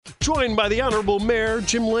Joined by the Honorable Mayor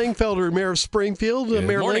Jim Langfelder, Mayor of Springfield.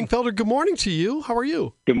 Mayor morning. Langfelder, good morning to you. How are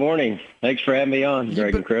you? Good morning. Thanks for having me on,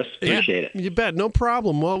 Greg and Chris. Appreciate it. You bet. No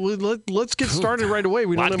problem. Well, let's get started right away.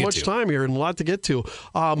 We don't have much time here and a lot to get to.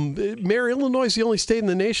 Mayor, Illinois is the only state in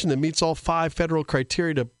the nation that meets all 5 federal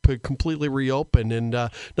criteria to completely reopen. And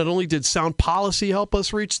not only did sound policy help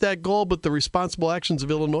us reach that goal, but the responsible actions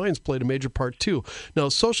of Illinoisans played a major part too. Now,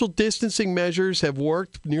 social distancing measures have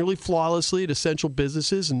worked nearly flawlessly at essential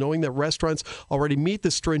businesses, and knowing that restaurants already meet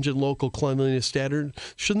the stringent local cleanliness standard,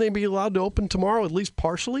 shouldn't they be allowed to open tomorrow, at least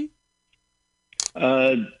partially?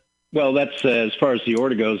 Well, that's as far as the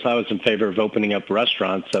order goes. I was in favor of opening up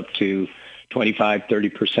restaurants up to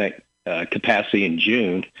 25-30% capacity in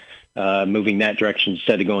June, moving that direction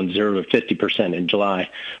instead of going 0 to 50% in July.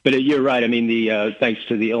 But you're right. I mean, thanks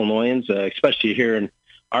to the Illinoisans, especially here in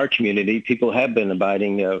our community, people have been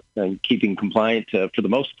abiding and keeping compliant for the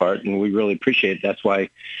most part, and we really appreciate it. That's why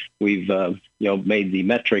we've made the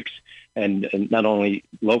metrics, and not only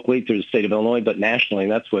locally through the state of Illinois, but nationally.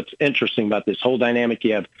 And that's what's interesting about this whole dynamic.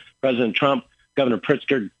 You have President Trump, Governor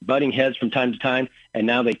Pritzker butting heads from time to time, and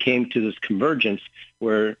now they came to this convergence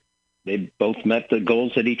where they both met the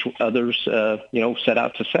goals that each other's set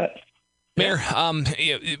out to set. Mayor,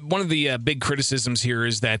 one of the big criticisms here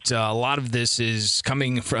is that a lot of this is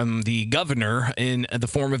coming from the governor in the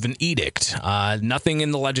form of an edict. Nothing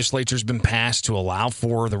in the legislature has been passed to allow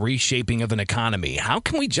for the reshaping of an economy. How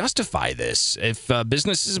can we justify this if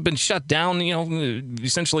businesses have been shut down,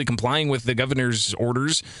 essentially complying with the governor's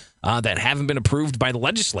orders that haven't been approved by the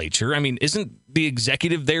legislature? I mean, isn't the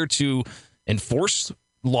executive there to enforce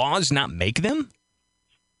laws, not make them?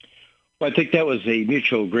 Well, I think that was a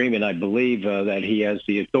mutual agreement. I believe that he has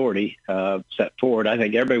the authority set forward. I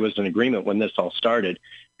think everybody was in agreement when this all started.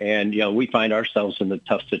 And, we find ourselves in a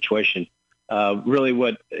tough situation. Really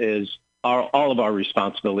what is all of our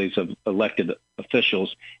responsibilities of elected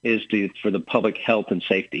officials is for the public health and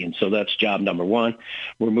safety. And so that's job number one.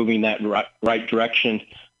 We're moving that right direction.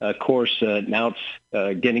 Of course, now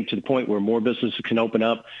it's getting to the point where more businesses can open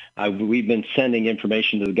up. We've been sending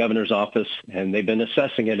information to the governor's office, and they've been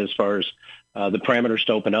assessing it as far as the parameters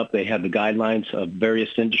to open up. They have the guidelines of various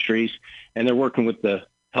industries, and they're working with the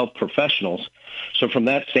health professionals. So from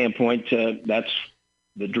that standpoint, that's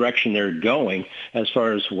the direction they're going. As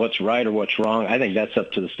far as what's right or what's wrong, I think that's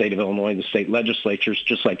up to the state of Illinois, the state legislatures,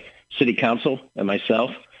 just like city council and myself.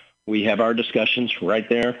 We have our discussions right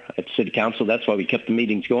there at City Council. That's why we kept the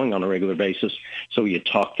meetings going on a regular basis, so we could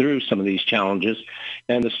talk through some of these challenges.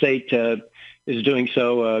 And the state is doing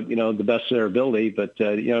so, the best of their ability. But,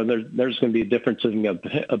 there's going to be a difference in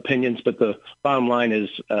opinions. But the bottom line is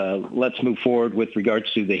let's move forward with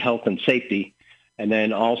regards to the health and safety, and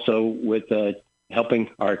then also with helping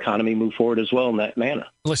our economy move forward as well in that manner.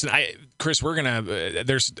 Listen, Chris, we're going to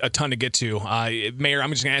there's a ton to get to. Mayor, I'm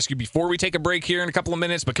just going to ask you before we take a break here in a couple of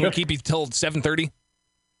minutes, but can we keep you till 7:30?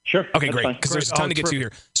 Sure. Okay, great, because there's a ton to get to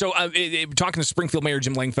here. So talking to Springfield Mayor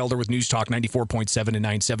Jim Langfelder with News Talk 94.7 and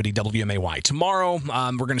 970 WMAY. Tomorrow,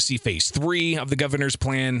 we're going to see phase 3 of the governor's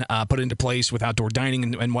plan put into place with outdoor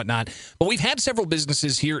dining and whatnot. But we've had several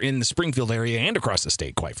businesses here in the Springfield area and across the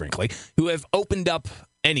state, quite frankly, who have opened up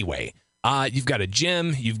anyway. You've got a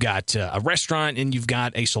gym, you've got a restaurant, and you've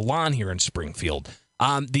got a salon here in Springfield.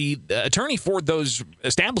 The attorney for those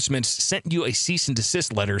establishments sent you a cease and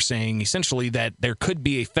desist letter saying essentially that there could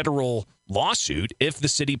be a federal lawsuit if the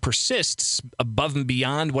city persists above and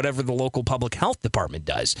beyond whatever the local public health department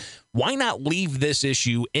does. Why not leave this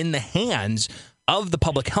issue in the hands of the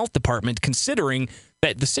public health department, considering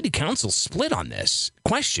that the city council split on this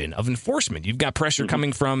question of enforcement? You've got pressure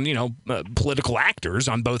coming from, political actors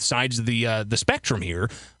on both sides of the spectrum here,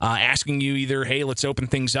 asking you either, hey, let's open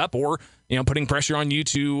things up, or, putting pressure on you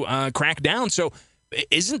to crack down. So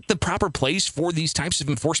isn't the proper place for these types of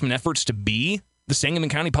enforcement efforts to be the Sangamon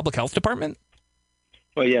County Public Health Department?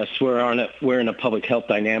 Well, yes, we're in a public health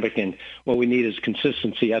dynamic, and what we need is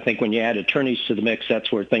consistency. I think when you add attorneys to the mix,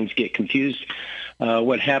 that's where things get confused.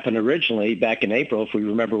 What happened originally back in April, if we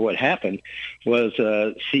remember what happened, was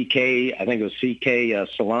CK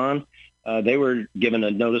Salon. They were given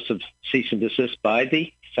a notice of cease and desist by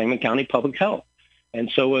the Sangamon County Public Health,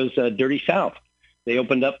 and so was Dirty South. They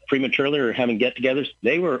opened up prematurely or having get-togethers.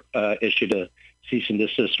 They were issued a cease and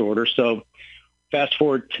desist order. So fast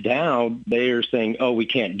forward to now, they are saying, oh, we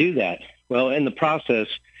can't do that. Well, in the process,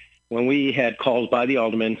 when we had calls by the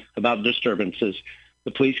aldermen about disturbances,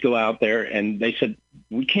 the police go out there and they said,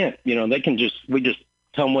 we can't, we just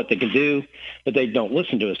tell them what they can do, but they don't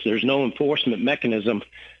listen to us. There's no enforcement mechanism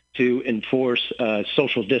to enforce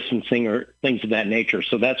social distancing or things of that nature.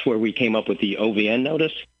 So that's where we came up with the OVN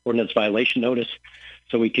notice, ordinance violation notice.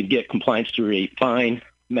 so we could get compliance through a fine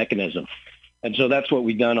mechanism. And so that's what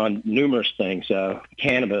we've done on numerous things,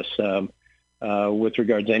 cannabis, with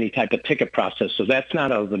regards to any type of ticket process. So that's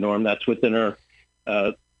not out of the norm. That's within our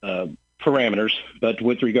parameters. But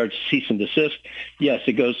with regards to cease and desist, yes,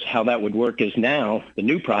 it goes. How that would work is now the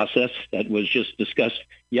new process that was just discussed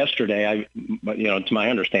yesterday, to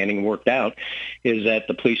my understanding, worked out, is that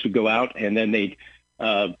the police would go out and then they'd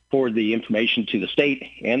forward the information to the state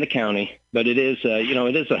and the county. But it is,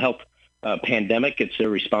 it is a health pandemic. It's their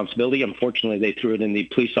responsibility. Unfortunately, they threw it in the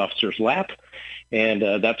police officer's lap, and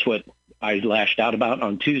that's what I lashed out about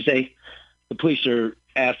on Tuesday. The police are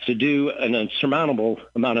asked to do an insurmountable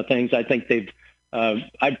amount of things. I think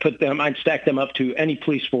I'd stack them up to any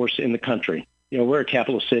police force in the country. We're a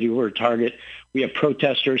capital city. We're a target. We have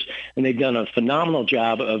protesters, and they've done a phenomenal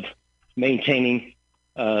job of maintaining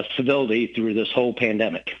civility through this whole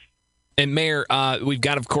pandemic. And Mayor, we've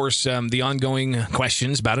got, of course, the ongoing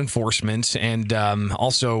questions about enforcement, and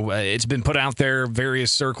also it's been put out there,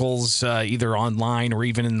 various circles, either online or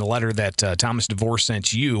even in the letter that Thomas DeVore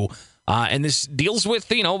sent you. And this deals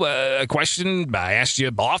with, a question I asked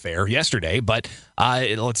you off air yesterday, but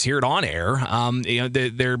let's hear it on air.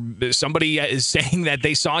 Somebody is saying that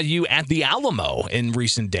they saw you at the Alamo in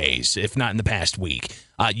recent days, if not in the past week.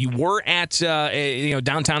 You were at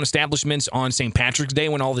downtown establishments on St. Patrick's Day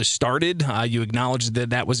when all this started. You acknowledged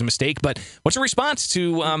that was a mistake, but what's your response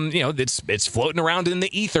to it's floating around in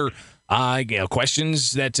the ether?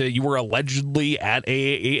 Questions that you were allegedly at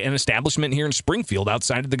an establishment here in Springfield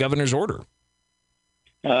outside of the governor's order.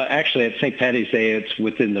 Actually, at St. Patty's Day, it's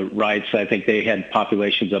within the rights. I think they had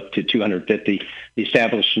populations up to 250. The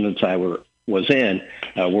establishments I was in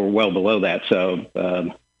were well below that. So,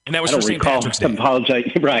 and that was for St. Patrick's Day.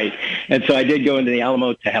 Apologize, right? And so I did go into the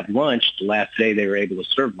Alamo to have lunch. The last day they were able to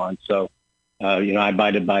serve lunch. So, I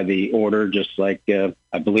abided by the order, just like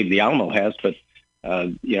I believe the Alamo has, but.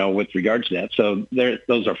 With regards to that. So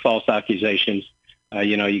those are false accusations.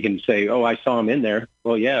 You can say, oh, I saw him in there.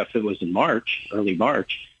 Well, yeah, if it was in March, early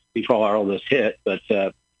March, before all this hit. But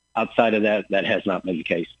outside of that, that has not been the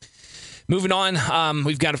case. Moving on,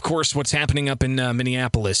 we've got, of course, what's happening up in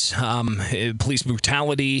Minneapolis. Police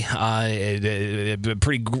brutality, a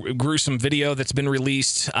pretty gruesome video that's been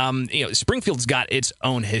released. Springfield's got its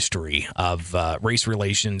own history of race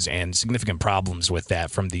relations and significant problems with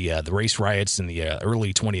that, from the race riots in the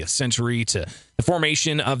early 20th century to the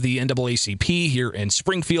formation of the NAACP here in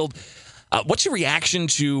Springfield. What's your reaction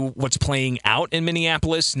to what's playing out in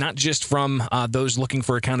Minneapolis, not just from those looking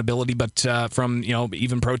for accountability, but from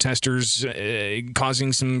even protesters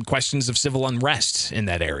causing some questions of civil unrest in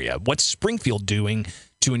that area? What's Springfield doing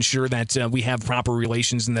to ensure that we have proper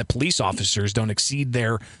relations and that police officers don't exceed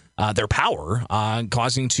their power,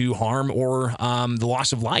 causing to harm or the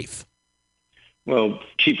loss of life? Well,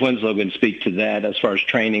 Chief Winslow can speak to that. As far as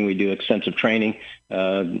training, we do extensive training,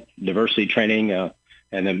 diversity training.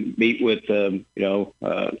 And then meet with,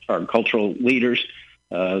 our cultural leaders.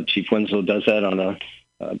 Chief Winslow does that on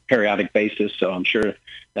a periodic basis, so I'm sure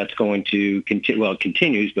that's going to continue. Well, it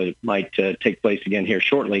continues, but it might take place again here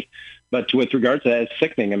shortly. But with regards to that, it's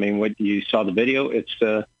sickening. I mean, what you saw the video, it's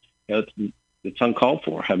uncalled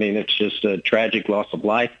for. I mean, it's just a tragic loss of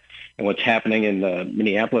life. And what's happening in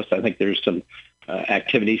Minneapolis, I think there's some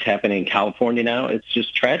activities happening in California now. It's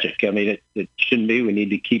just tragic. I mean, it shouldn't be. We need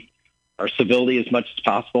to keep our civility as much as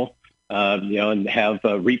possible, and have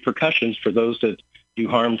repercussions for those that do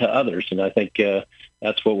harm to others. And I think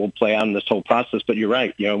that's what will play out in this whole process. But you're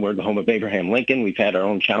right. We're the home of Abraham Lincoln. We've had our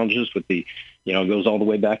own challenges with it goes all the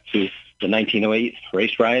way back to the 1908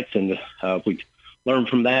 race riots. And we learned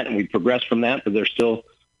from that and we progressed from that, but there's still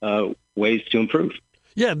ways to improve.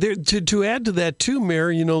 Yeah, to add to that too,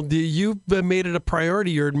 Mayor, you've made it a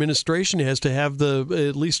priority. Your administration has to have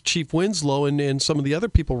at least Chief Winslow and some of the other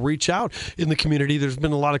people reach out in the community. There's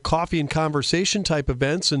been a lot of coffee and conversation type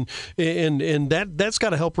events, and that's got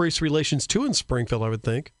to help race relations too in Springfield, I would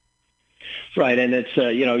think. Right, and it's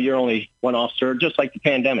you're only one officer, just like the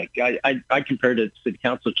pandemic. I compared it to city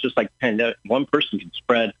council. It's just like the pandemic. One person can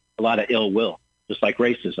spread a lot of ill will, just like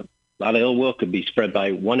racism. A lot of ill will could be spread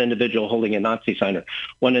by one individual holding a Nazi sign or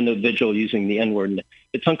one individual using the N-word.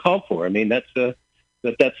 It's uncalled for. I mean, that's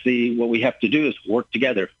what we have to do is work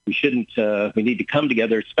together. We need to come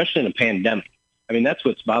together, especially in a pandemic. I mean, that's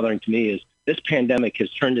what's bothering to me is this pandemic has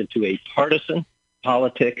turned into a partisan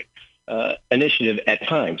politic initiative at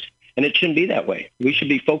times. And it shouldn't be that way. We should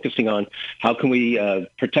be focusing on how can we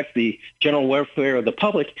protect the general welfare of the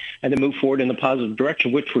public and then move forward in the positive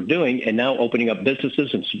direction, which we're doing, and now opening up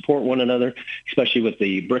businesses and support one another, especially with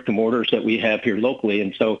the brick and mortars that we have here locally.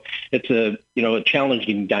 And so it's a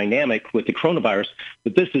challenging dynamic with the coronavirus,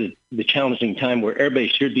 but this is the challenging time where everybody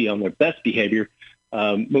should be on their best behavior,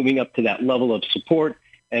 moving up to that level of support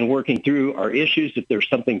and working through our issues. If there's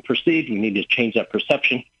something perceived, we need to change that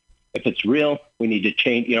perception. If it's real, we need to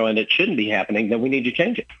change, and it shouldn't be happening, then we need to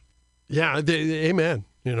change it. Yeah, amen.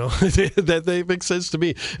 That makes sense to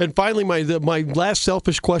me. And finally, my last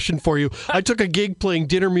selfish question for you. I took a gig playing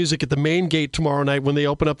dinner music at the main gate tomorrow night when they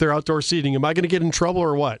open up their outdoor seating. Am I going to get in trouble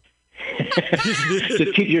or what?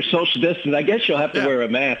 To keep your social distance, I guess you'll have to wear a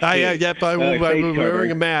mask. I'm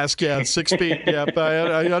wearing a mask. Yeah, 6 feet. Yep,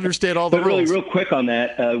 I understand all the rules. But really, real quick on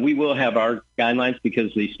that, we will have our guidelines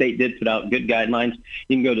because the state did put out good guidelines.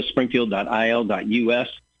 You can go to springfield.il.us,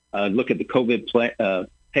 look at the COVID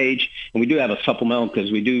page, and we do have a supplemental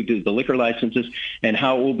because we do the liquor licenses, and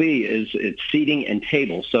how it will be is it's seating and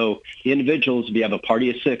tables. So the individuals, if you have a party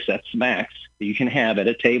of 6, that's max that you can have at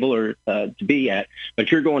a table or to be at. But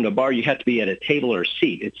if you're going to a bar, you have to be at a table or a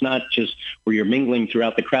seat. It's not just where you're mingling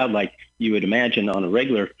throughout the crowd like you would imagine on a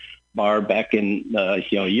regular bar back in a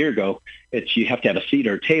year ago. It's you have to have a seat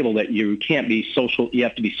or a table that you can't be social. You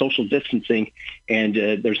have to be social distancing, and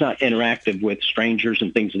there's not interactive with strangers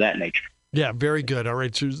and things of that nature. Yeah, very good. All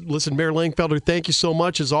right. So listen, Mayor Langfelder, thank you so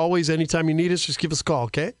much. As always, anytime you need us, just give us a call,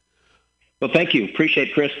 okay? Well, thank you. Appreciate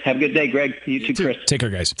it, Chris. Have a good day, Greg. You too, Chris. Take care,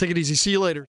 guys. Take it easy. See you later.